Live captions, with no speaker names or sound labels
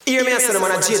Hear me, I said I'm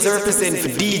on a J's represent for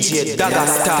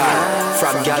DjDaggastar.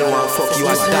 From Gal One Fuck You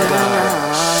as Dagger.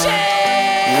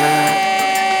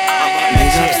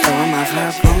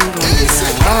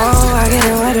 Oh, I get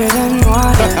it wetter than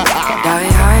water.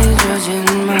 Dihydrogen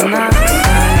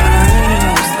monoxide.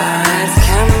 That's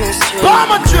chemistry.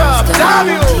 Bomber drop, damn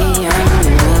you.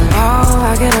 Oh,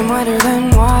 I get it wetter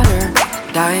than water.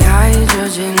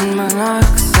 Dihydrogen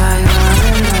monoxide.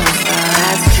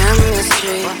 That's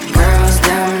chemistry. Girls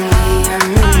down me,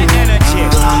 I'm in.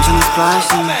 I'm just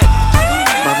splashing.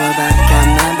 Bubble back at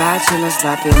my bachelor.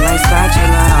 Slap it like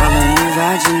spatula. All in your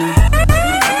vaginal.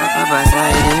 Papa's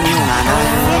hiding me.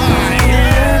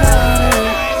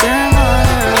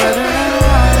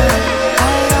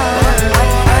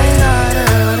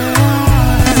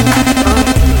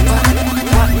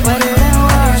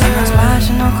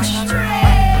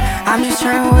 I'm just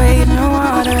trying to wade in the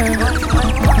water.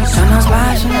 So no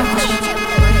splashing no push.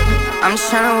 I'm just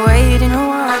trying to wade in the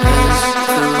water.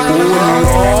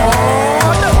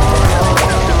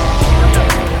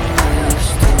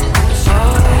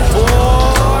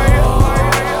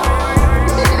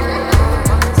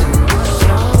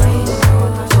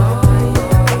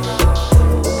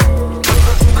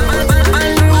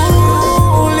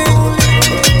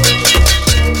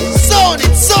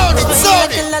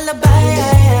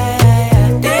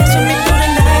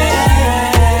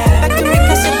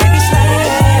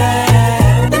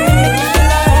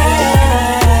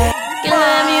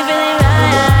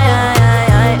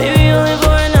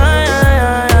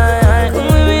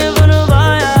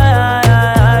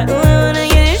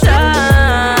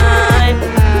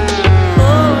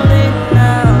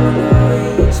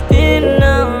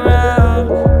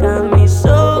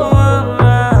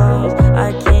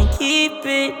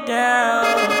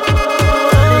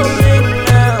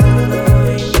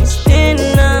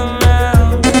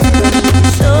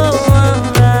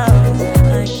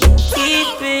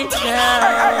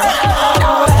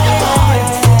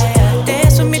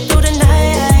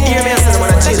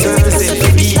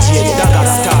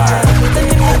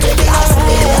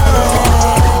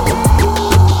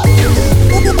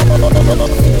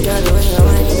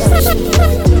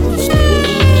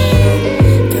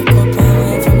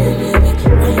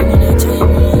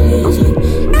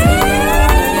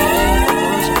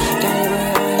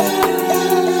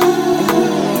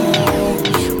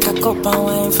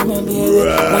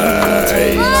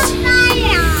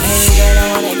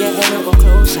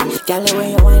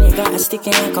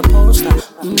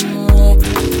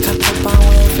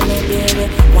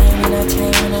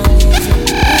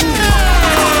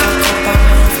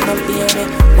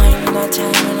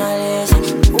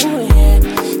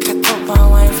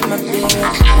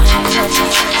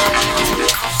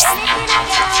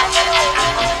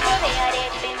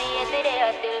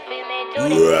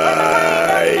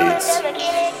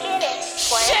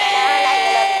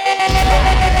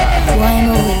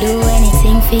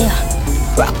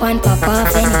 Rock one, pop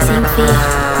off, anything for ya.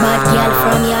 Bad girl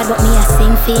from yard, but me a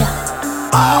sing for ya.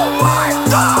 Oh my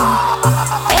God.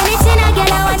 Anything I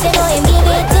get, I want to know him give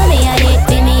it to me. I did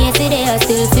feel me yesterday, I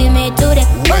still feel me today.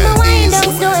 When the wine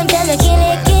don't slow him, tell me kill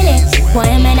it, kill it. Why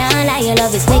am I not lie? Your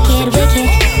love is wicked, wicked.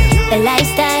 The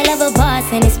lifestyle of a boss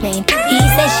in his pain. He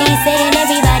said, she saying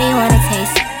everybody wanna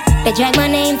taste. They drag my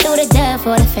name through the dirt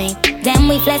for the fame. Damn,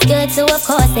 we flex good, so of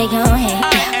course they gon' hate.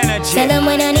 Yeah. Tell them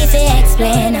we don't need to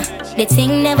explain. The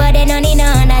thing never did, no need no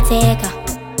undertaker.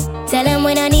 Tell them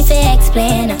we don't need to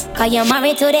explain. Cause you're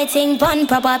married to the thing pon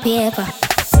proper paper.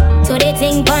 To the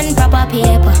thing pon proper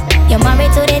paper. You're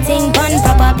married to the thing pon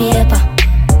proper paper.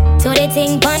 To the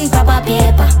thing pon proper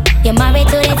paper. You're married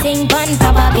to the thing pon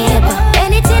proper paper.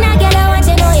 Anything I get, I want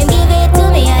to know you give it to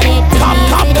me. I did to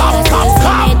me today, I still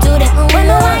feel me today. When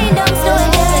the wine don't slow, you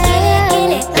never kill it,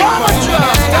 kill it.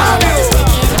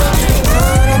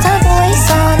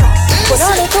 Put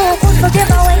on the cool,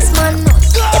 forgive a waste man.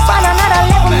 If on another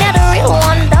level, me the real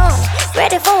one down.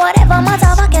 Ready for whatever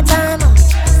matter, back your time.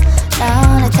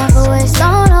 Down the time for waste,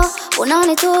 no, no. Put on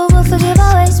the cool, forgive a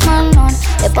waste man.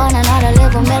 If on another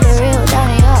level, me the real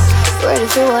down, yeah. Ready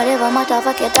for whatever matter,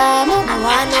 back your time.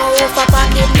 I know if I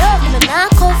pack it up, me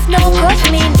nah cuff, no crush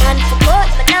me, man for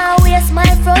cut. Me nah waste my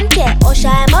front, yeah. Oh,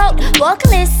 shine out,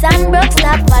 vocalist and broke,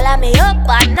 stop, follow me up.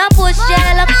 And I push,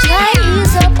 yeah, look, try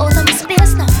ease up, out of my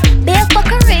space now. Be a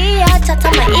fuckery, I chat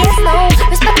on my ears now.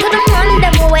 Respect to the man,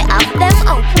 them way up them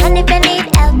out. And if you need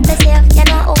help, me safe, you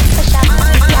know, out for shop.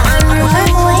 I'm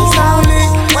away, so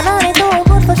when I do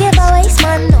good, forgive a waste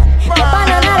man, no. If on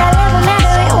another level, me the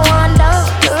real one down.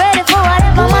 You ready for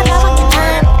whatever matter, fuck your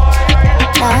time.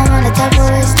 Down the type of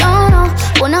waste, no, no.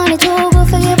 When I do good,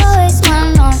 forgive a waste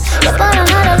man, no. If on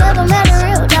another level, me the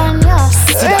real down, yeah.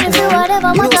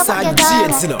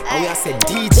 Jades, you know. And we are say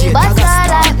DJ But DjDaggastar.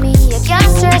 like me, you can't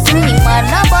stress me. Man,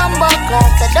 no bumbo clock,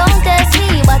 so don't test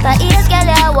me. But I ears girl,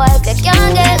 your wife, you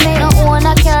can't get me. No own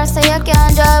a car, so you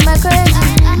can't drive me crazy.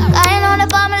 I know the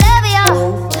palm levy, yeah.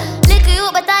 Lick you,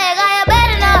 but I got you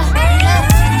better now.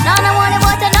 Now I want it,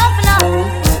 but enough now.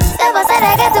 Never said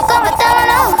I get to come and tell me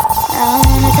now. I'm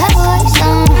in a type of voice,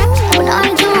 when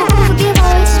I'm do, forgive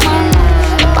my waste, man.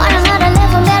 Upon another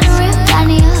level, let it real down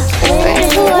here. Ready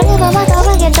to whatever, but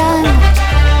I'll get done.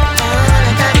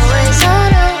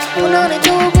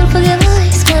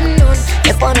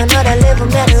 On another level,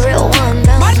 man, a real one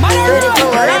down. Ready for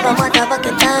whatever,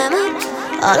 motherfucking time.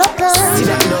 All up See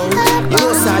that now? You know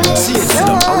say Jades, you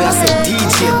know. And we are say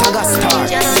DjDaggastar.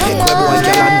 Take my boy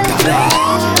girl and dada.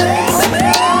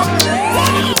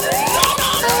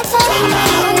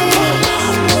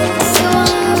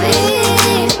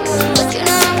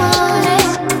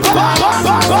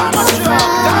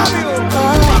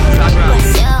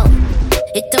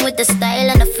 Hit them with the style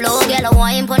and the flow, girl, I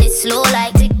wine pon it slow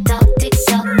like tick tock, tick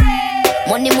tock.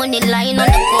 Money line on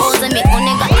the goals, and me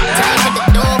only got the time for the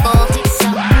doggo. Tick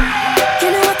tock. You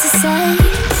know what to say.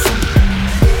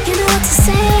 You know what to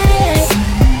say.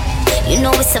 You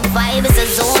know it's a vibe, it's a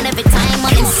zone every time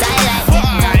I'm inside like tick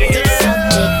tock, tick tock,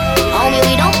 tick. Homie,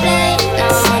 we don't play, no,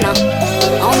 no.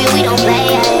 Homie, we don't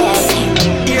play,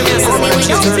 homie, we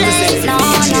don't play, no,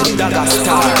 no.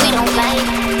 Homie, we don't play.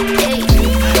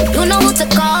 You know who to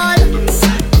call.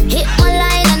 Hit my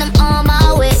line and I'm on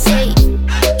my way. Hey.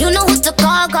 You know who to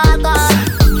call.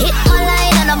 Hit my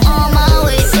line and I'm on my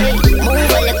way. Hey.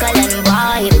 Move a little and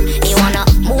vibe. You wanna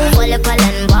move a little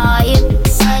and vibe.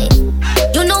 Hey.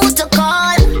 You know who to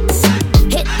call.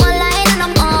 Hit my line and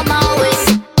I'm on my way.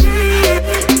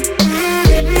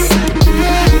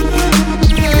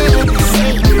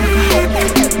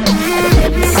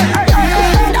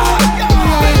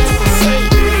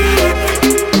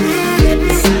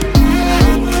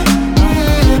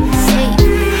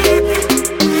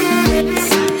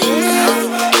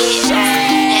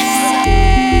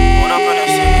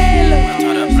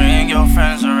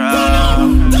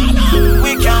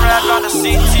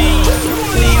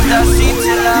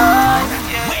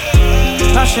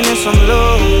 Passion is some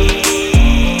love,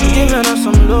 giving her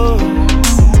some love,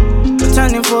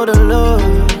 pretending for the love.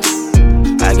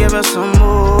 I give her some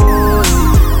more.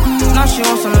 Now she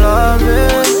wants some love,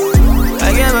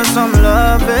 I give her some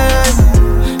love,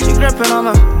 she gripping on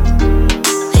my.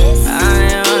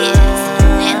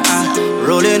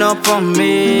 Rolling up on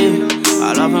me.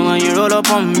 I love it when you roll up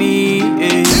on me.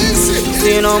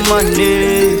 Seeing on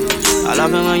Monday. I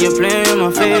love it when you play in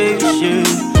my face. Yeah.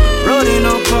 Rolling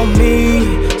up on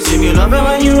me. See me love it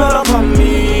when you roll up on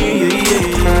me.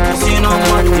 Yeah. Seeing on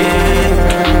Monday.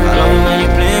 I love it when you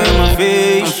play in my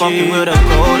face. I'm fucking with the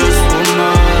coldest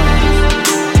woman.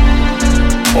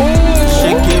 She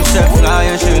keeps that fly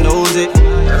and she knows it.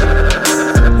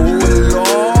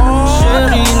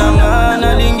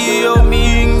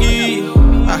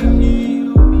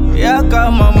 Yaka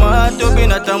mama, to be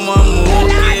not a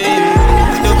mamuke.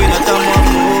 To be not a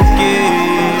mamuke.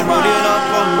 Rolling up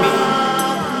on me.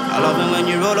 I love it when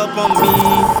you roll up on me.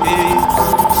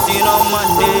 Seen on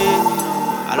Monday.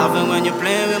 I love it when you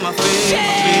play with my face.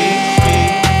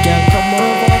 Girl, come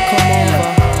over, come over.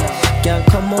 Girl,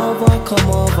 come over, come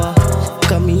over.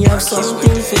 Come me have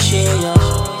something for share, yeah.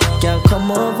 Girl,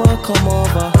 come over, come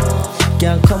over.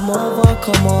 Girl, come over,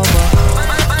 come over.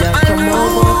 Girl, come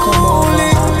over, come over.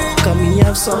 Come me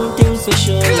have something for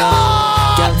sure,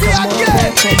 yeah. Girl, come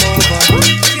over, come over.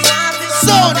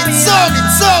 Zone it, zone it,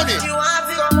 zone it. You want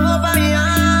to come over here?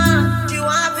 You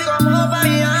want to come over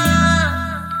here?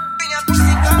 Bring your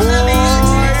pussy come to me.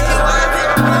 You want to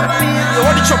come over here? You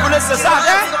want the chocolate sauce,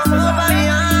 eh? Come over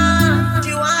here.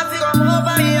 You want to come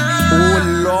over here? Oh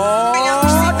Lord. Bring your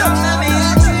pussy come to me.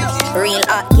 Real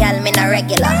hot gal, me not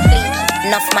regular.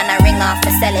 Enough man a ring off the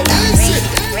cellular.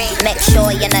 Make sure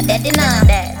you're not dead enough.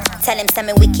 Tell him send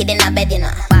me wicked in a bed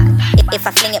enough. If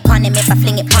I fling it pon him, if I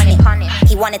fling it pon him.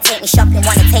 He wanna take me shopping,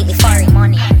 wanna take me for him.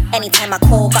 Anytime I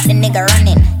call, got the nigga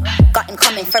running. Got him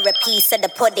coming for a piece of the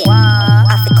pudding.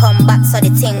 I fi come back so the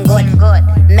thing good.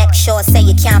 Make sure say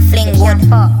you can't fling wood.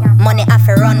 Money I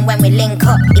fi run when we link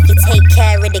up. If you take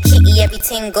care of the kitty,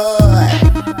 everything good.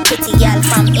 Pretty gal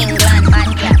from England.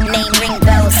 Name ring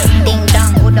bells, ding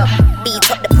dong.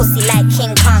 Beat up the pussy like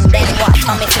King Kong. Then watch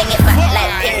how me fling it back like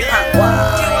ping pong.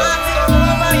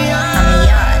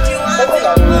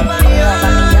 I'm a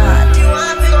yard.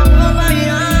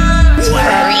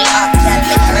 Re-up that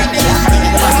bit regular.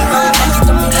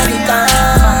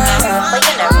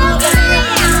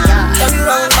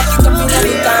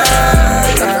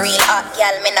 Real hot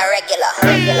gal, me not regular.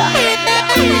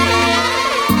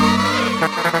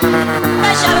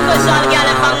 Request all girl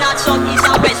from north, south, east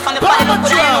and west. From the party look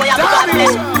good, I know you have God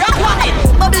bless. Rock on it.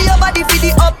 Bubble your body for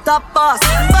the up top boss.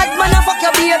 Bad man, I fuck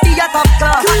your baby, you top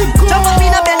class. Jump up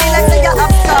in a belly like say you have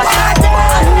cash.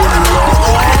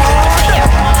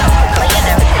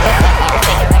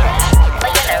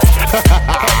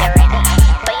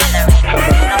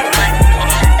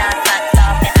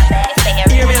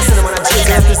 Hear me, son, man, I'm just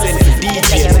representing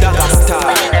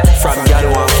DjDaggastar. From y'all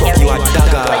who want fuck you a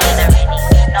dagger.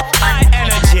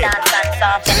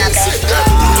 Energy.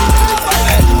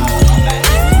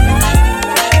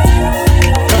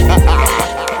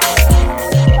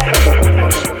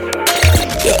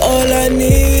 You're all I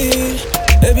need,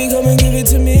 baby, come and give it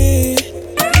to me.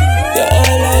 You're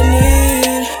all I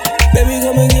need, baby,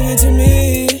 come and give it to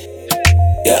me.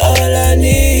 You're all I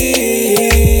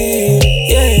need,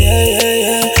 yeah, yeah, yeah,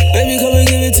 yeah. Baby, come and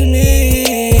give it to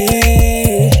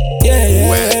me, yeah, yeah.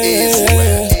 Where is?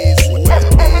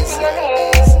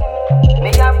 Me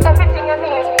have everything you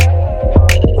need.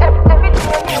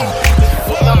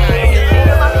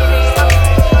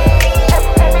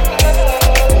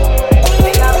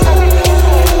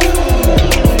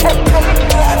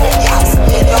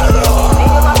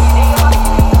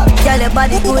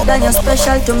 Body good and you're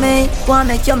special to me. Wanna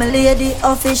make you my lady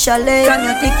officially. From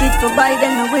your ticket for buy,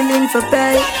 then I'm willing for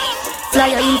pay. Fly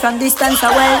you in from distance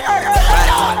away.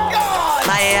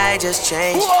 My AI just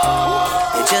changed.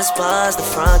 It just buzzed the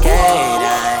front gate.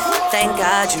 I thank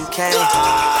God you came.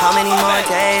 How many more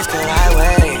days could I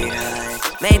wait?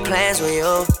 I made plans with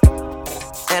you,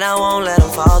 and I won't let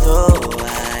them fall through.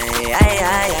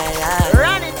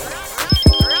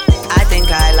 I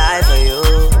think I lie for you.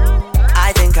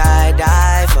 I think I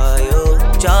die for you.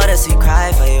 Jodeci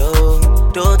cry for you.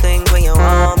 Do things when you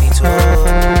want me to.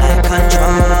 Like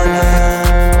controller.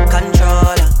 Yeah,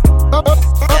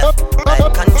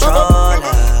 like controller.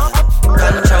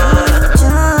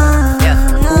 Yeah.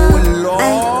 Oh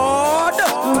Lord.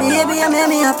 Baby, you make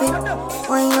me happy.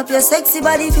 Wind up your sexy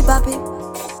body if you poppy.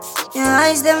 Your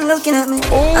eyes them looking at me.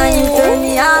 And you turn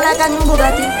me on like a new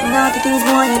Bugatti. Naughty things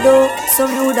more you do.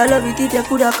 Some you woulda love it if you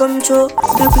coulda come true.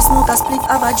 Make we smoke a split,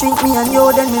 have a drink, me and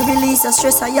you. Then me release a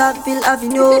stress I have, feel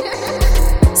having you.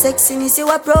 Sexiness you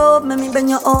a probe. Make me bend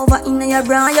you over in your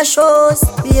bra and your shoes.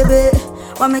 Baby,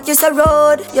 wanna make you so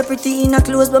road. You're pretty in a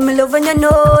clothes, but me love when you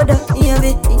know that.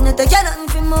 Baby, it not take you nothing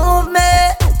to move me.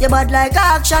 You bad like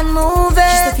action movie.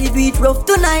 Just if you beat rough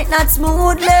tonight, not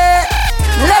smoothly.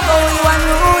 Love how you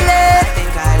unruly. I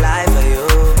think I lie for you,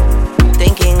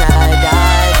 thinking I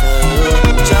die for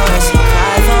you. Just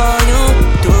cry for you,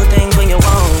 do things when you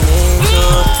want me to.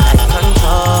 Like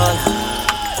controller.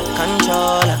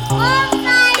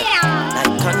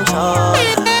 Like controller.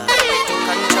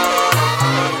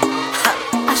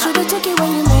 I should've took it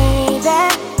when you made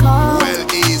that call. Well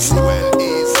easy.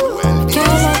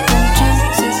 Can't let them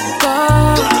chances go.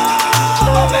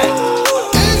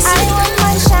 I want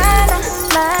my shine,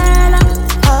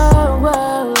 oh,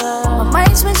 oh, oh. My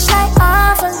mind switch like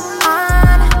off and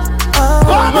on.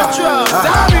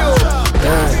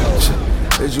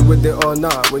 Is you with it or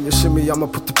not? When you see me, I'ma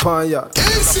put the pan ya.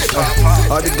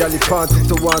 All the galley pan took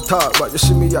the one talk, but you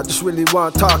see me, I just really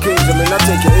want talk easy. I mean, I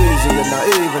take it easy, you know.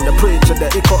 Even the preacher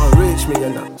that he couldn't reach me, you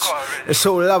know. It's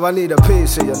so love, I need a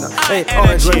piece of you know. Ain't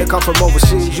orange when they come from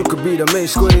overseas, you could be the main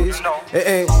squeeze. It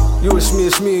ain't you, it's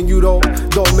me and you though.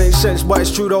 Don't make sense, but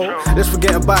it's true though. Let's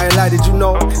forget about it, like did you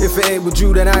know? If it ain't with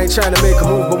you, then I ain't trying to make a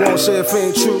move, but won't say if it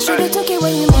ain't true. Should've took it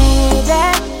when you made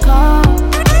that call.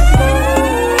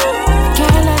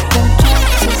 Can't let them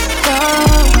chances go.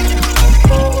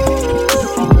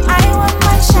 I want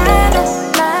my shine,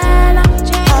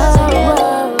 oh,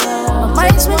 oh. My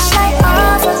mind switch like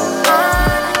off and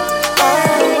on.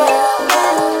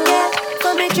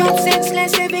 For me drop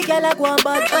senseless, every girl like one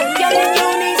bad. Girl in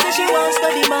uni say she wants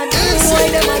study man. Why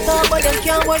them a talk but them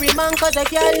can't worry man, cause I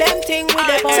can't them thing with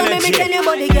them. So me tell you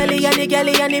about the girlie and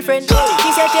the friend.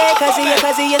 She said take cause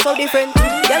you're so different.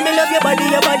 Girl me love your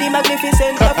body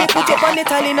magnificent. Have you put up on the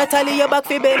tally, not tally your back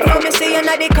fi bend. Come me see you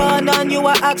na the corner and you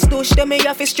a axe douche. Then me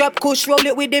have to strap kush, roll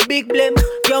it with the big blem.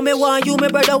 Girl me want you, me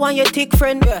brother want your thick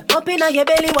friend. Up inna your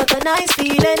belly, what a nice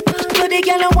feeling. To the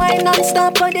girl a wine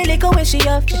non-stop for the liquor when she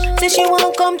have. Say she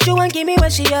won't come through and give me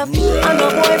what she have. And no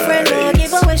boyfriend no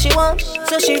give her when she want.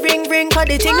 So she ring cause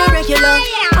the thing no regular.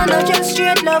 And not just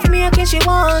straight love making she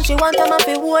want. She want time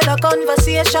to hold a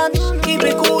conversation. Keep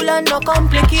it cool and no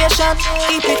complication.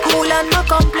 Keep it cool and no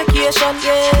complication.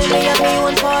 Yeah, me have me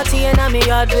own party and I'm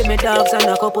yard with me dogs and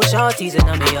a couple shorties in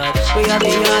my yard. We have the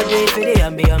yard wait for the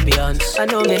ambiance. I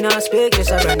know me not speak,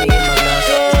 just a brandy in my glass.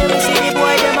 Yeah, we see the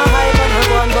boy them a hype and a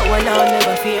gun, but while I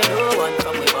never fear no one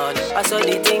from we born. I saw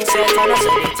the thing say set and I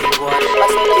said the thing go on.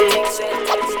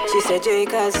 She said,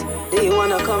 Jackass, do you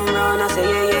wanna come round? I said,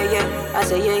 yeah. I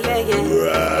said, yeah.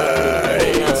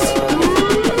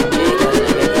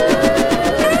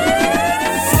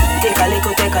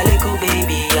 Take a little,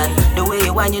 baby, and the way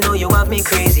you want, you know you have me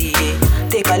crazy. Yeah.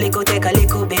 Take a little, baby,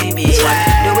 and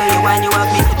the way you want, you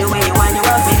have me. The way you want, you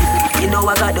have me. You know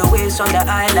I got the waves from the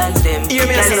islands, them. Hear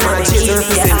me, I say, man,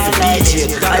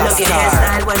 I love your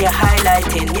hairstyle when you're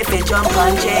highlighting. If you jump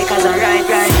on J, cause I ride.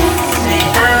 Say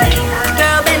hi,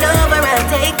 girl, bend over and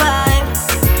take time.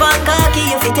 Fun cocky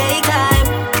if you take time.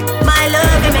 My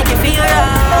love, you make you feel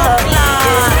right.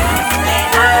 Say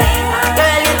hi,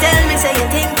 girl, you tell me, say you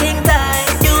think time.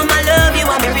 You my love, you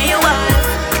want me real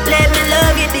wife. Let me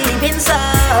love you deep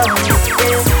inside.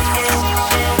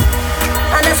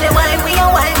 And I say, why we are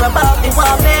wine about the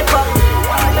wallpaper?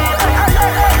 Why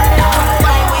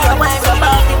we are wine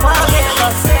about the wallpaper?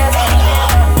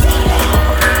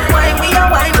 Why we are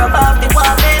wine about the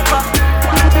wallpaper?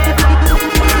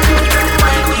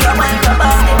 Why we are wine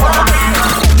about the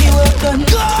wallpaper? The work done,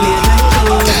 play and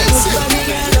go. Everybody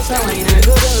girl, that's how wine and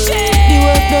go. The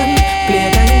work done,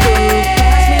 play and go.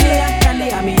 Pass me the candy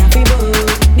and me happy boy.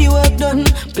 The work done,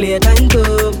 play and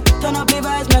go. Turn up the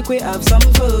vibes, make we have some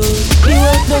fun. The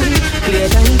work done, play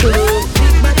and go.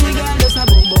 Big body girl, just a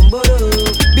boom boom boom.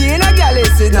 Being a girl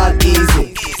is not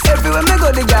easy. Everywhere me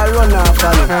go, the girl run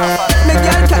after me. Me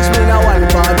girl catch me in a one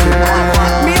party.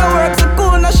 Me a work so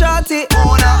cool, no shorty.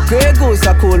 Grey goose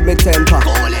a cool me temper.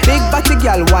 Big body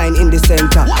girl wine in the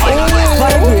center.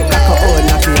 Vibrate like a old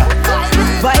Nokia.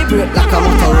 Vibrate like a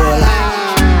Motorola.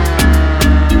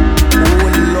 Oh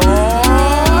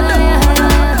Lord.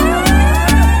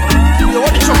 You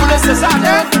want the trouble is out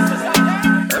there?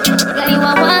 Girl, you a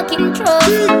walking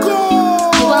trophy.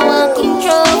 You a walking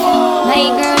trophy. My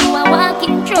girl, you a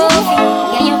walking trophy.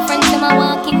 Yeah, your friends them a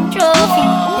walking trophy.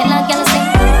 Tell a girl say,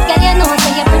 girl, you know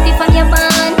say you're pretty from your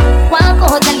band. Walk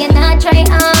out, girl, you not try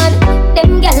hard.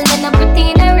 Them girl, they not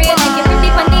pretty in a real life. You're pretty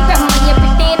from the gram, and you're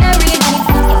pretty in a real life.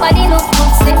 Your body look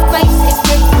good, step by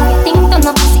step. You think turn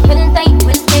up, pussy well tight,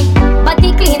 well tight.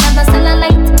 Body clean and a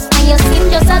cellulite, and your skin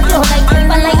just a glow like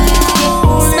people like this.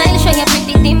 Smile show you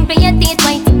pretty dimple, your teeth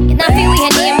white. You not feel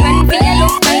weird, you run for your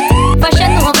look right.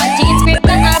 Fashion over jeans, grip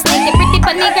the ass like you're pretty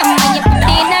from the gram, and you're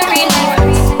pretty in a real life.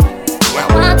 You a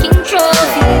walking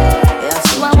trophy.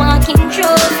 You a walking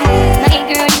trophy. My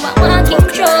girl, you a walking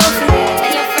trophy.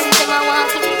 And your friends them a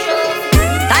walking trophy.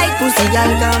 Tight pussy,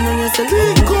 girl, calm down yourself.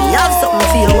 You have something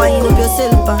for you, wind up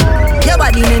yourself. Your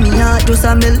body make me heart just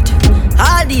a melt.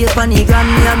 All day upon the gram,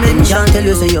 me a mention. Tell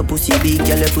you say your pussy big,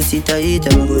 girl, your pussy tight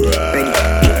and good.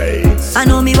 Ready? I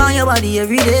know me want your body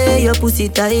every day. Your pussy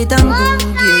tight and good,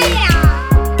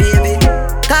 yeah. Baby,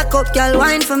 cock up, girl,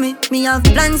 wine for me. Me have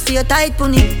plans for your tight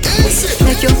pony.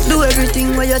 Make you do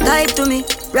everything when you type to me.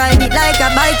 Ride it like a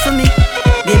bike for me.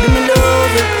 Baby, me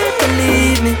love you,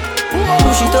 believe me.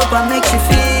 Push it up and make she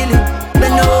feel it.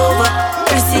 Bend over,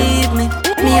 receive me.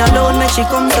 Me alone make she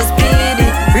come so speedy.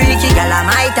 Freaky girl, I'm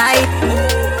my type.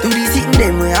 Do the sitting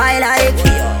them way I like.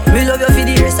 Me love you for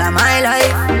the rest of my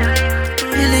life.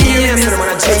 Yes, I'm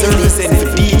gonna change the send for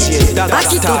DjDaggastar. Back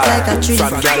it up like a tree.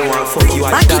 From girl who want fuck you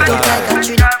and Back it up dagger. like a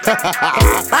tree.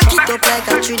 Back it up like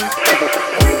a tree.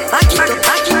 Back it up,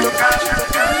 back it up.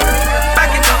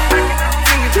 Back it up.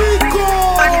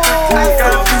 Back it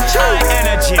up. High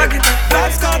energy.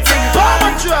 That's called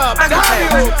bomb drop.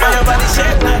 Your body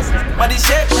shape nice, body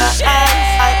shape nice.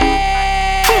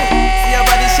 Your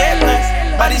body shape nice,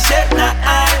 body shape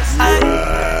nice.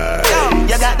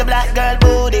 You got the black girl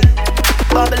booty,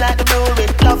 bubble like the brewery.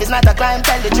 Love is not a crime,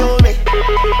 tell the jury.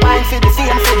 Wine for the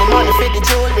fame, for the money, for the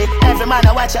jewelry. Every man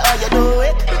I watch you how you do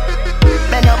it.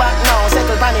 Bend your back now,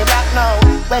 settle on the black now.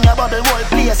 When your bubble whole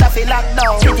place I feel locked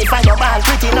down. Pretty find your ball,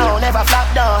 pretty now, never flop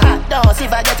down. Hot down, see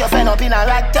if I get your friend up in a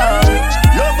rack down.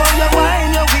 Love how you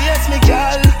wine, your waist, me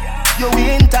girl. You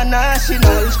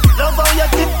international. Love how you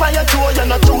tip on your toe, you're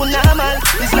not too normal.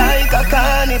 It's like a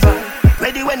carnival.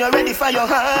 Ready when you're ready for your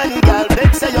honey, girl.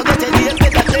 Bet say you got a date,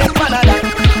 better take Canada.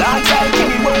 Dance like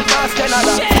King, world past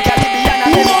Canada. Caribbean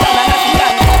and American and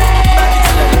African.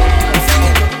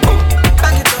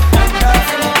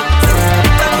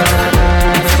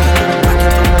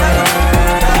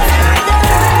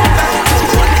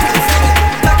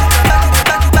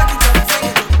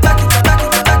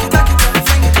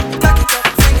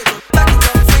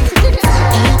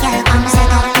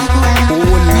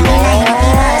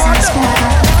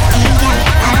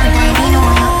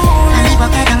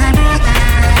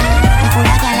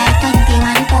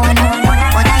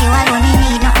 What are you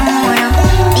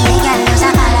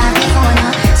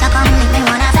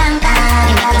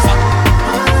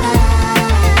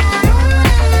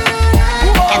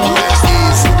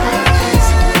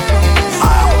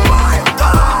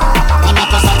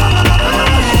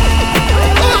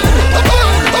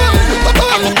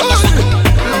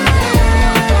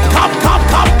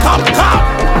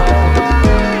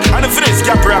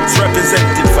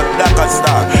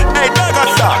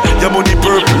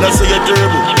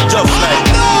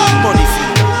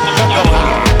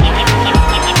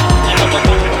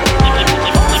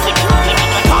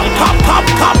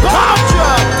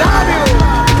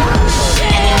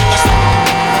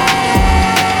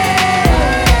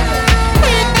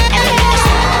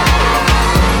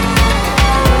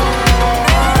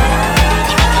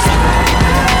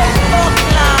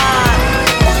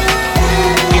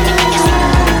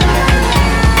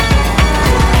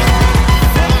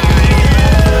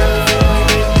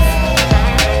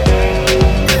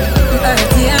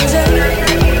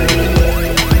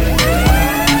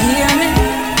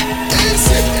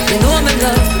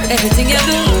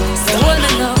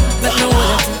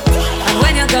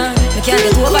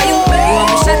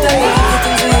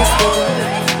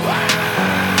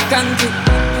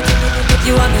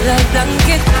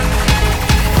blanket.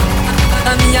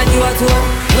 And me and you at home,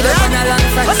 with up on a long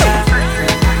Francia.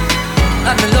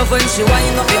 And me love when she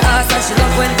wind up your ass, and she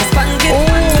love when you spank it.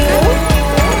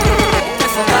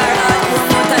 For her heart, one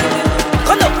more time.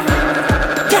 Come up.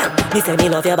 Yeah, me say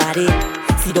me love your body.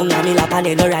 See don't have me lap and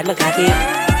then no ride my cocky.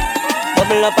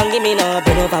 Bubble up and give me no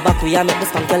bend over back. We a make me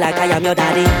spank you like I am your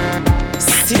daddy.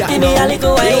 Give me a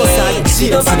little wine.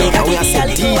 See over me cocky, give me a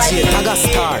little wine.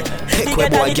 DjDaggastar, pick where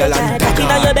boy girl and Cocky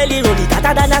na your belly, roll it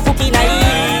hotter than a cookie night.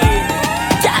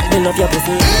 Me love your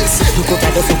pussy. You cook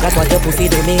like the sukas what your pussy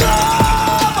do me.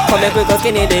 Come here quick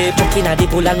skinny day. Poke inna the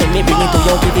pool and let me bring it to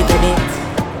you. Give it to me.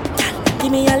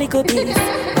 Give me a little piece.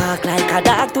 Walk like a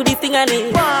dog to this thing I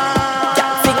need.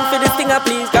 Sing for this thing I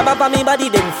please. Grab up on me body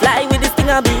then fly with this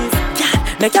thing I breeze.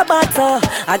 Make your back so,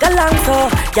 I got long so.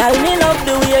 Girl me love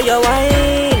the way you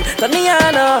whine. Turn me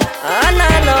on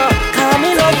cause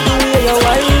me love the way you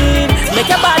whine.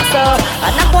 Make your back so,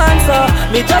 I not want so.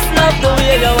 Me just love the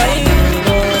way you whine.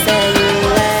 Say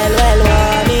you well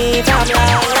want me from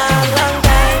long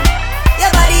time.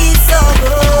 Your body is so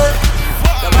good.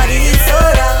 Your body is so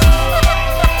round.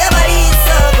 Your body is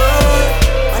so good.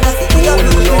 And I think you're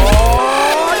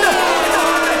Lord.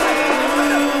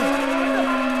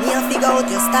 Me a figure out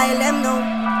your style them now.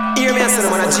 Hear me, I said I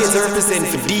wanna change to represent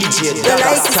for DjDaggastar. You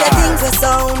like to say things you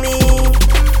saw me.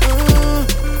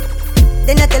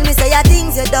 Then you tell me say your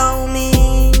things you don't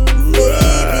mean.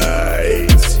 Baby,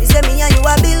 you say me and you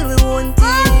a bill we won't think.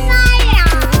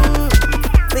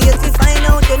 Me get to find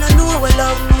out you don't know what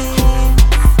love me.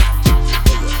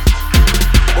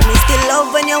 But me still love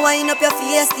when you wind up your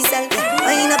face self.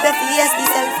 Wind up your face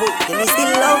self. Yeah, me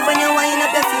still love when you wind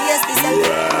up your face self.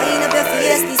 Wind up your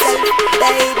face self.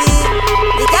 Baby,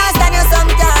 me can't stand you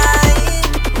sometimes,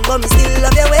 but me still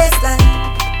love your waistline.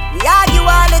 We argue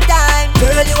all the time.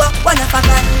 Girl, you are one of a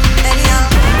kind. Anyhow,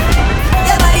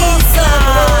 your body is so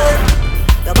good.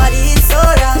 Your body is so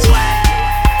rough.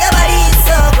 Your body is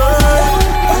so good.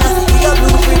 Wanna see your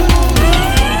blueprint.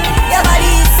 Your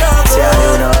body is so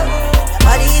good. Your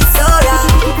body is so rough.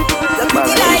 You're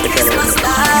pretty like Christmas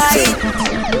light.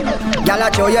 Y'all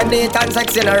show you neat and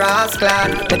sexy in a rascal.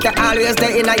 Make you always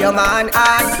stay in a your man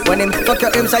heart. When him fuck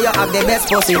you him so you have the best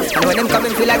pussy. And when him come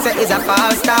him feel like say it's a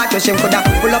false start. Wish him coulda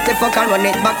pull up the fuck and run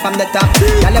it back from the top.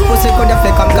 Y'all the pussy coulda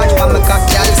flick come catch from me cock,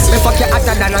 y'all. Me fuck you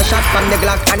hotter than a shot from the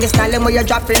Glock. And the style him where you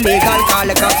drop illegal, call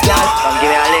the cops, y'all. Come give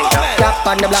me a link, Tap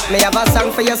on the block, me have a song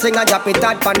for you, sing and drop it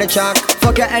hard on the track.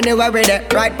 Fuck you anywhere with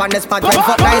it, right on the spot. When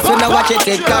fuck nice, we know watch it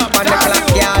tick tock on the clock,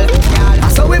 y'all.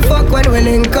 So we fuck when we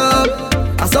link up.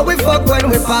 So we fuck when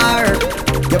we part.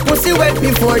 Your pussy wet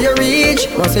before you reach.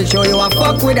 Must show you a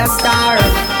fuck with a star.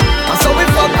 So we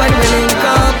fuck when we link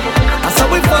up. So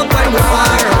we fuck when we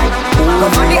part.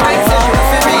 Come on the ice so you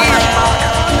feel me.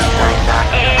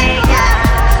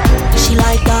 She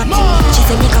like that. She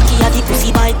say me cocky at the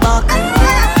pussy bite back.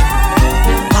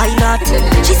 Why not?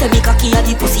 She say me cocky at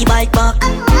the pussy bite back.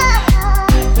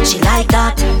 She like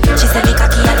that. She say me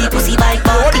cocky at the pussy bite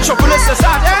back.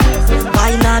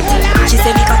 Why not? She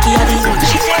say me cocky at the.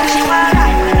 She said she want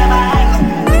ride on the bike.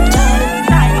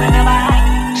 Ride on the bike.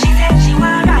 She said she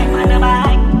want ride on the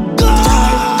bike.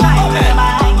 Ride on the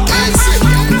bike.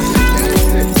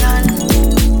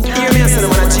 Hear me, I said I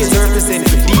wanna change to represent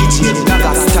for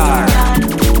DjDaggastar.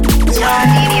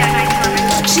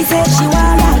 She said she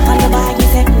want ride on the bike. Me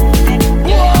say.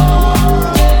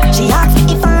 She asked me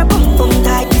if her bum bum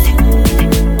tight. Me say.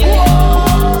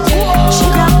 She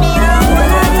grabbed me and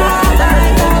hold her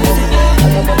tight.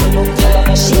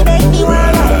 She make me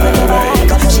want ride on the bike.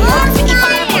 She asked me if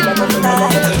her bum bum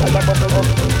tight.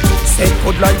 Set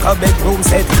good like a bedroom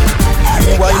set.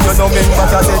 Why you no member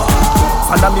of it?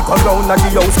 Follow me go round and the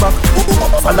house back.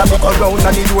 Follow me go round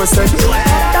and the door set.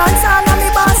 Dance all on me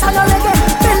boss and reggae.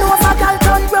 Bend over, girl,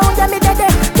 turn round, yeah me dead.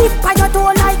 Tip on your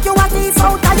toe like you a thief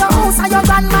out of your house and your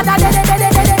grandmother dead.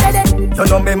 You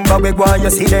no member we go and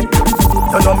you see them.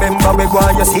 You no member we go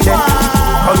and you see them.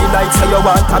 How you like say you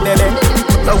want a belly?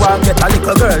 You want get a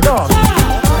little girl, no?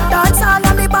 Dance all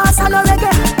on me boss and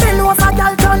reggae. Bend over,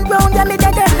 girl, turn round, yeah me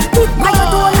dead. Tip on your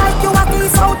toe like you a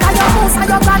thief out of your house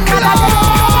and your grandmother dead.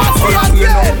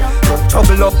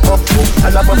 Trouble up,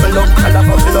 and a bubble up, and a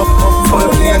bubble up,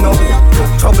 volcano.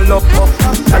 Trouble up,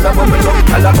 and a bubble up,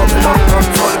 and a bubble up,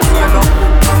 volcano.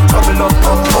 Trouble up,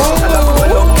 and a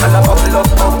bubble up, and a bubble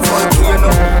up, volcano.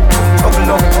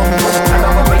 Trouble up, and a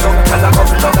bubble up, and a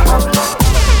bubble up.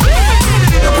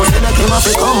 Your pussy make him have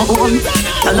to come home.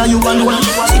 Tell her you alone.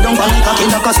 Sit down for like a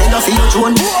killer, cause hell for your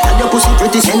drone. Tell your pussy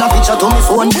pretty, send a picture to me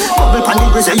phone. Bubble pan the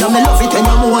grizzly, you me love it when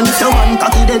you moan. If you want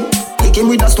cocky then kick him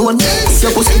with a stone. If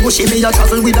your pussy bushy, me a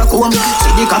travel with a comb.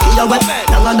 See the cocky a wet,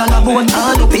 longer than a bone.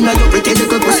 All up inna your pretty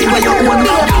little pussy where you own.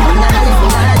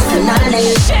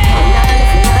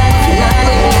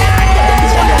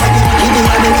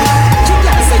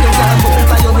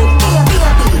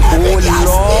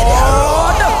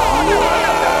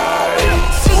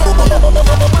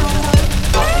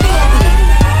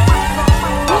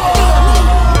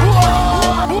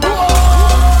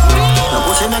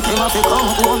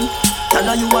 Tell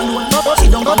her you alone.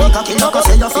 Sit down on the cocky like I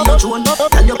say you feel your throne.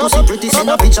 Tell your pussy pretty, send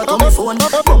a picture to me phone.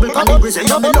 Bubble pan the grizzly, me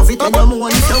love it when you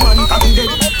moan. If your man cocky dead,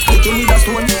 kick him with a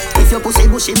stone. If your pussy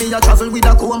bushy, me a travel with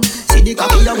a comb. See the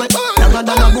cocky a wet, longer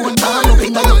than a bone. All up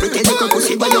inna your pretty little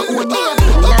pussy by your own.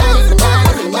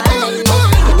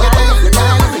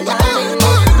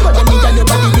 But them inna your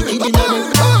body wicked inna them.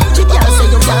 She can't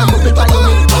say you can't bubble pan your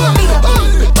neck.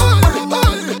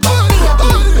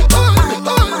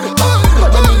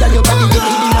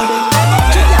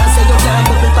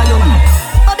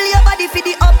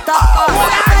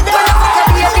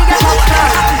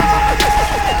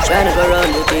 Tryna go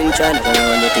round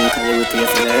the thing, cause you would pay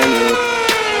for learn you.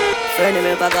 Friend of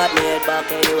me got me head back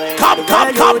anyway. Cop.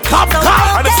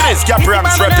 And the face cap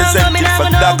ranks represented for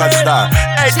DjDaggastar.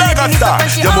 Hey, DjDaggastar,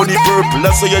 your money purple,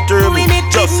 that's how you turn me.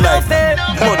 Just like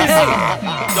money.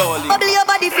 Bubble your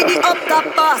body for the up top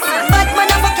boss. Bad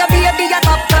man a fuck your baby a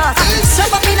top class.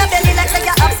 Shove up in a belly like say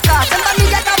you upstart. Remember me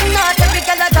a top notch, every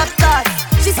girl a drop start.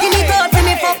 She skinny tall for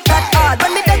me fuck that hard.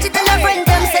 When me touch it tell her friend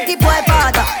them set the boy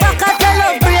bad. Back at your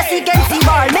love brace against the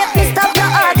wall. Make me stop your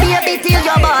heart, baby till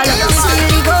your ball.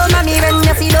 Really go mommy when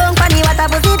you see long funny. What a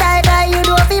pussy die, you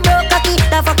do fi broke cocky.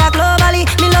 The fuck a globally,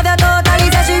 me love you totally.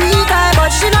 Say she weak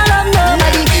but she don't love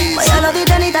nobody. But I love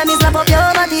it anytime me slap up your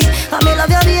body. And me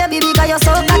love your baby because you're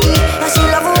so cocky. And she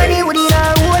love when you would in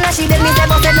her hole. And she let me say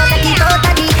but say no take it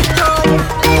totally.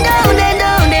 Bend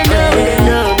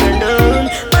down.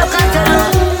 Back at your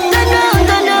love.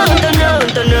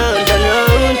 Turn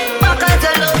round. Back at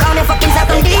your love. Call me fucking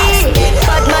Saturday.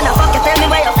 Bad man a fuck you tell me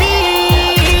where you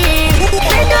feel.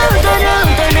 Bend down.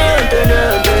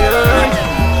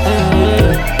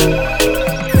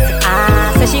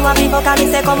 So she want me fuck and me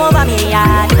say come over me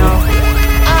yard now.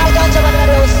 I got you one of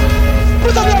those.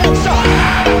 Put up your hands up.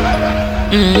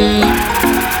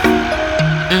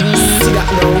 See that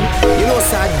now? You know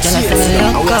sir, and we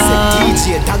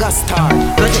say DjDaggastar.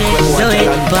 Louis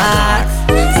back,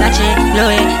 Sachi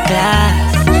Louis glass,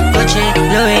 Gucci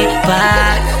Louis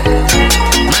back.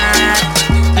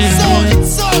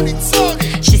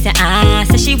 She say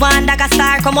so she want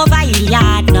DjDaggastar come over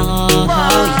here no.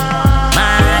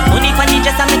 Man, money for the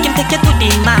dress and make him take you to the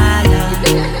mall.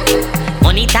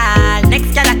 Money tall,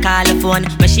 next girl a call the phone.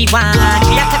 Where she want,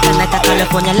 she a cut like a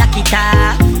California lucky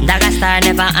tar. DjDaggastar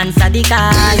never answer the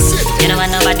calls. You know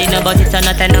want nobody, so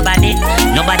not tell nobody.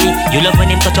 You love when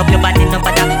him touch up your body,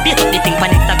 nobody. Beat up the thing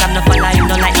pan Instagram, no follow him,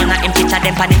 no like none of him picture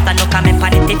them pan Insta, no comment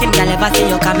pan it. If him girl ever see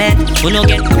you comment, who no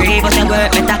get free, but say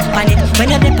work better pan it. When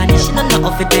you dey pan it, she don't know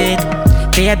how to do it.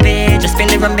 Baby, just spin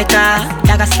the rum because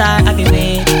DjDaggastar have you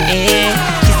way.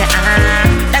 She say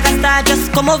DjDaggastar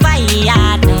just come over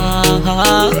here no.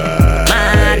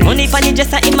 Man, money for the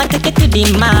dress and him a take it to the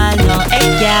mall no. Hey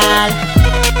girl,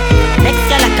 next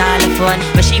girl a call the phone.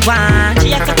 Where she want,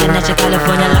 she a cut and she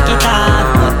California lock it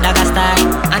up. DjDaggastar,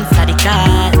 answer the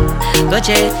call.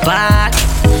 Gucci box,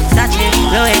 Sachi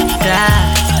Louis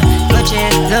glass, Gucci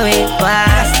Louis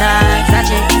box,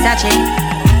 Sachi.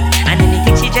 And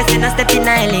anything she just in a step in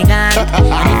a elegant.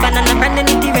 And if I'm not a brand then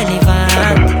it's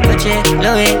irrelevant. Gucci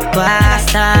Louis box,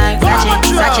 Sachi.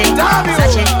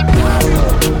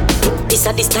 This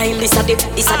a the style, this a the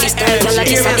style, girl.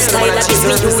 This a the style that this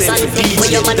me use and take where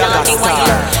your man not the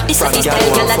wire. This a the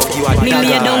style, girl. Me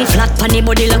lay down flat pon the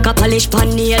body like a polish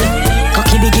pan nail.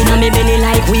 Cocky begin on me belly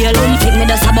like whale. Fit me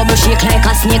just a bubble shake like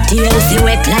a snake tail. See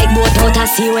wet like boat out a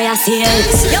sea where I sail.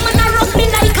 Your man a rock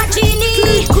me like a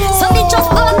genie. So me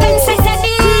just open say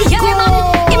steady. Yeah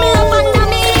man, give me love under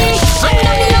me.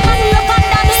 Under me love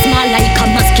under me. Small like a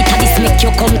mosquito, this make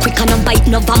you come quick and no bite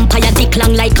no vampire. Dick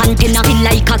long like antenna, spin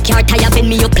like a car tire, bend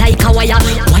me up like a wire.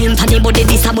 Wine for the body,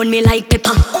 this a bun me like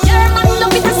pepper. Your man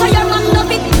love it, so your man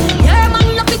love it. Your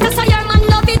man love it, so your man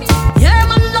love it. Your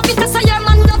man love it, so your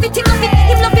man love it. Him love it,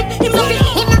 him love it, him love it,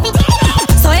 him love it.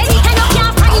 So anytime you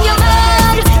can't find your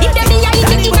man, if they be a hit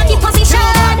in the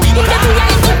position, if they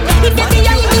be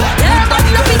a hit, your man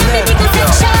love it, the good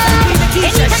section.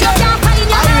 Anytime you can't find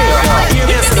your man,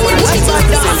 if they be a hit in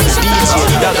the position.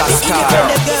 DjDaggastar,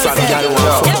 from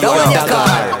Galway.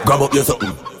 Grab up your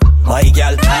something. My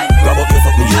girl, grab up your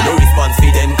something, you no response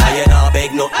for them. I ain't not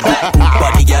beg no.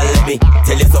 Body girl, let me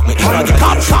tell you something. If I get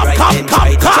you right, then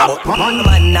try to jam up.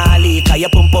 Man, nah leak, cause your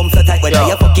pum pum so tight. Whether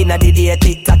you fucking at the day,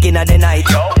 tick-tock in the night.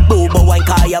 Boo wine,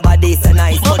 cause your body so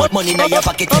nice. Money in your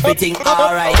pocket, everything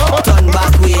alright. Turn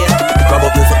back way, grab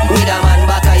up your something. With a man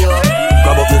back of you,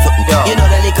 grab up your something. You know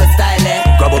the liquor style, eh?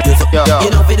 Grab up your something. You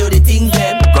know fi do the things,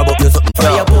 them. Grab up your something. For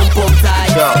your pum pum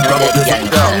tight. Grab up your something.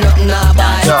 Nothing nah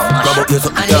buy. Grab up your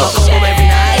something. And you come home every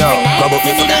night. Grab up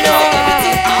your something.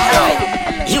 Everything alright.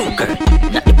 You girl,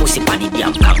 not the pussy pan the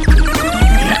damn cock.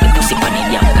 Not the pussy pan the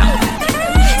damn cock.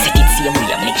 Set it same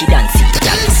way, make it dance it.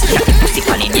 Not the pussy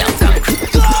pan the damn cock.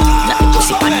 Not the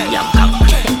pussy pan the damn cock.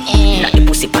 Not the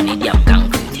pussy pan the damn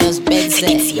cock. Just beg set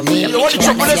it same way, make it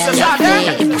dance it. Not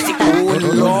the pussy pan the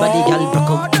damn cock. Body girl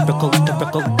broke out, broke out,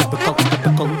 broke out, broke out,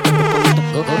 broke out.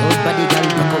 Body girl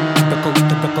broke out, broke out,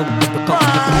 broke out, broke out.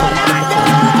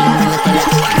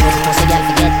 Pussy girl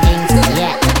forget things,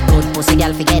 yeah. Good pussy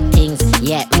girl forget things,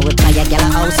 yeah. We would buy a girl a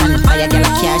house and buy a girl a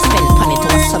car, spend money to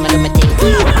us some of them things.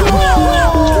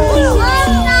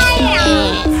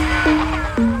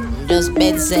 Just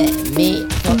bed say me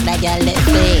fuck that girl let's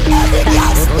play.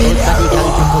 Body girl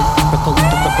broke out, broke out,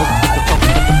 broke out, broke out.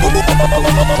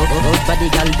 Body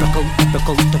girl broke out, broke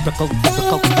out, broke out,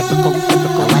 broke out, broke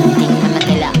out. One thing I'ma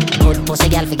tell her, good pussy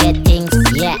girl forget things,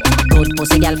 yeah. Good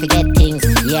pussy girl forget things,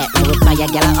 yeah. We would buy a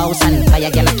girl a house and buy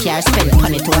a girl a car, spend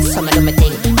money to us some of them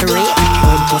things. Hooray,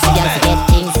 good pussy girl forget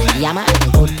things, yeah man.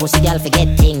 Good pussy girl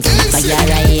forget things. Buy a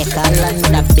acre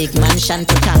land, a big mansion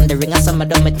to turn the ring of some of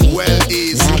them things.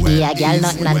 Nah give a girl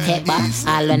nothing and take back.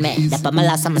 All when me, that for my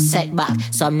last I'm a setback.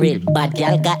 Some real bad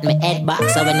girl got me head back.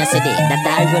 So when I see that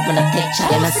all road when I take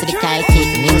shot, when I see the Kyle kick,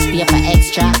 newspaper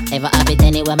extra. Ever have it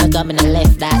anywhere me go, me no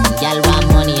left that. Girl want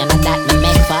money and that me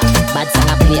make for. Bad song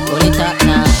I play, pull it up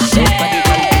now.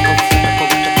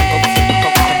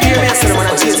 Hear me, I said, when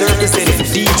I chase her, they say it's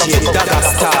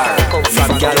DjDaggastar.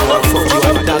 From girl who want fuck you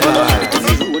up, dagger.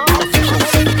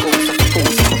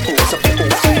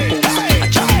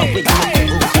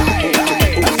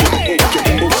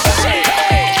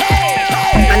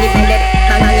 Bang it again.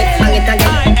 Bang it, bang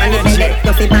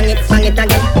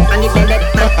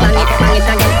it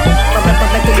again.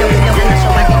 Bubble till you don't wanna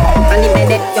show again. Bang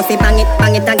it, you fi bang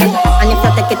it again. And if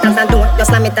you take it as a door, you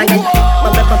slam it again.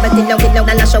 Bubble till you don't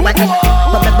wanna show again.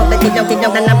 Bubble till you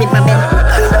don't wanna rip a bell.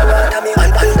 Underwater me,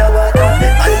 underwater me,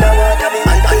 underwater me,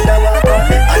 underwater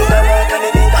me, underwater me,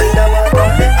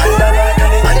 underwater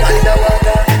me,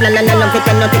 underwater. No, love it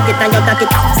and you take it and you take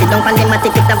it. Sit down on the mat,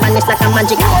 it a vanish like a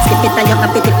magic. Skip it and you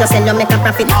happy if you sell, you make a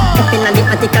profit. Up in the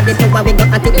attic, at the tower we go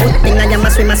at it. Thing like you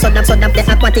must swim, so dab the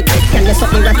aquatic. Can you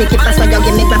suck erratic, keep us while you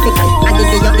give me graphic. I dig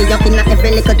you in a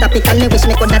every little topic. And me wish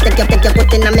me coulda take you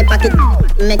put in a me pocket.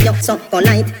 Make you so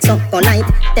polite.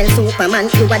 Tell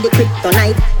Superman you are the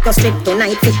kryptonite. Go strip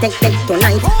tonight, fit take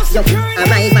tonight. You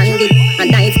arrive and dip and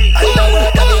dive.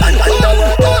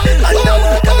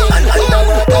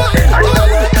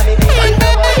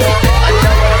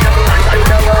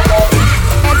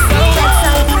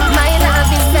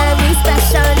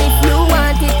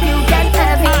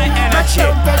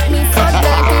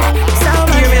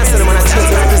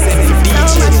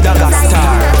 DjDaggastar.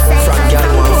 From girl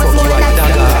who want fuck you up,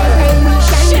 dagger.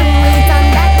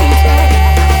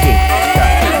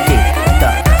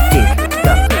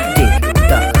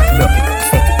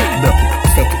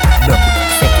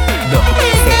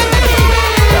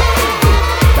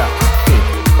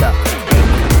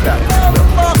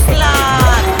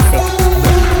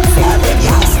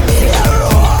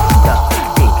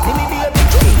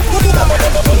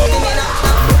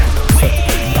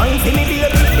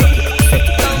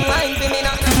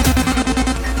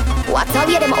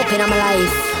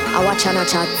 I watch and I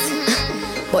chat,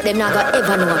 but them not got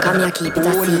ever know. Come here, keep it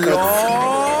a secret.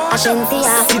 I shouldn't see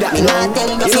ya. You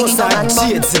know, start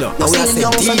shades, you know. Now we are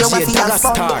saying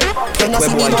DjDaggastar. When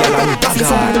boy girl and dagger.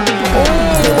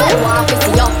 Well, walk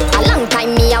with you. A long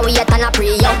time me a wait and a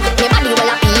pray you. Me body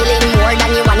well appealing more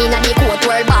than you want inna the court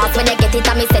world boss. When I get it,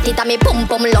 I me set it, I me pum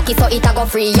lucky so it a go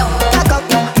free you. Back up,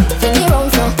 fling it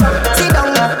round so. Sit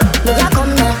down now, me a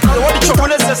come now. What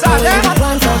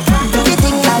one so? Do the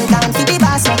thing like that, fi the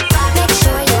boss so. Make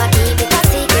sure you a keep it a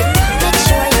secret. Make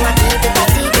sure you a keep it a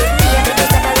secret. Keep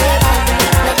it a river.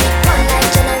 Make it run like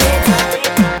generator.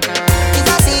 It's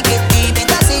a secret, keep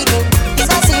it a secret.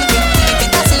 It's a secret, keep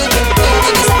it a secret. Keep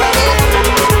it a river.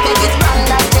 Make it run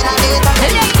like generator.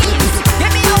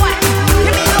 Give me your one.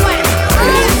 Give me your one.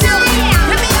 Give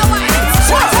me your one.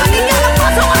 What's on the girl?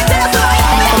 What's on the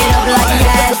girl?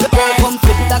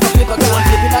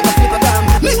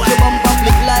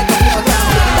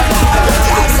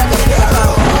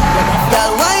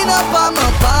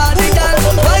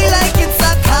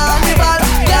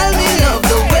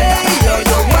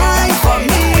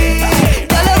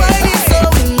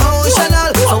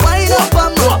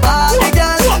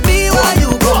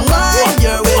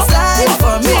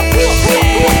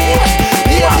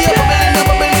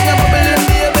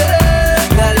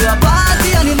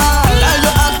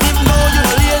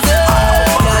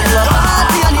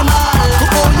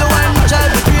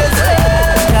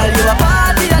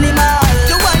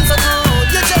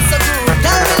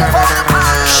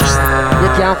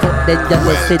 then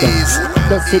just sit down.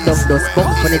 Just sit down, just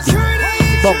bounce on the dick.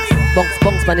 Bounce, bounce,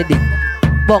 bounce on the dick.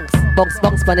 Bounce, bounce,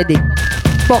 bounce on the dick.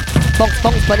 Bounce, bounce,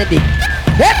 bounce on the dick.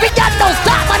 Every girl now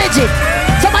start manage it.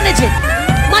 So manage it,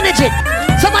 manage it,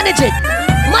 so manage it,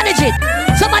 manage it,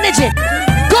 so manage it.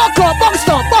 Go, bounce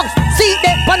down, bounce. See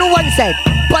them on one side,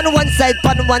 on one side,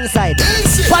 on one side,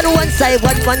 on one side,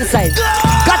 one side.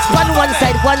 Got on one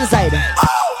side, one side.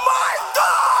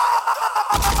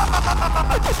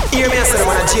 Hear me, I said,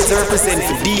 when I represent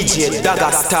for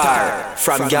DjDaggastar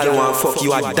from Gal One Fuck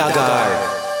You a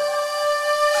Dagger.